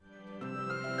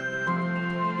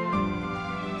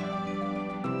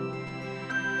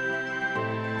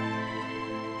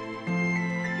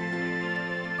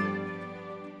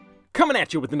Coming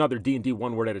at you with another D&D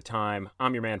one word at a time.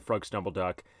 I'm your man, Frog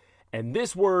Stumbleduck. And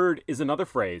this word is another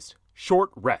phrase,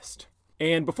 short rest.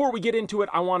 And before we get into it,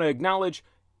 I want to acknowledge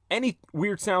any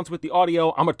weird sounds with the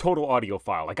audio. I'm a total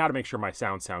audiophile. I got to make sure my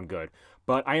sounds sound good.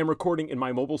 But I am recording in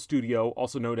my mobile studio,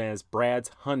 also known as Brad's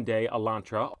Hyundai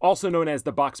Elantra, also known as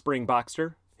the Box Spring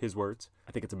Boxster, his words.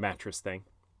 I think it's a mattress thing.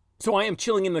 So I am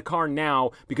chilling in the car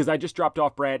now because I just dropped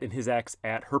off Brad and his ex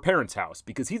at her parents' house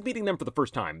because he's meeting them for the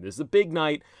first time. This is a big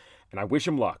night, and I wish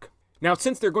him luck. Now,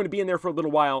 since they're going to be in there for a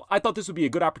little while, I thought this would be a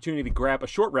good opportunity to grab a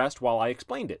short rest while I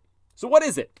explained it. So what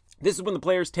is it? This is when the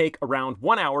players take around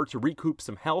 1 hour to recoup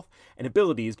some health and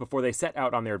abilities before they set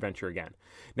out on their adventure again.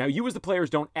 Now, you as the players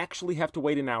don't actually have to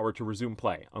wait an hour to resume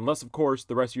play, unless, of course,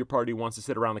 the rest of your party wants to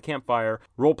sit around the campfire,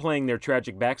 role-playing their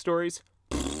tragic backstories.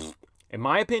 In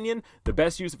my opinion, the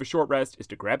best use of a short rest is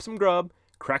to grab some grub,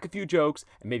 crack a few jokes,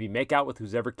 and maybe make out with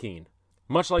who's ever keen.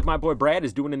 Much like my boy Brad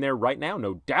is doing in there right now,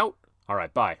 no doubt. All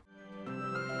right, bye.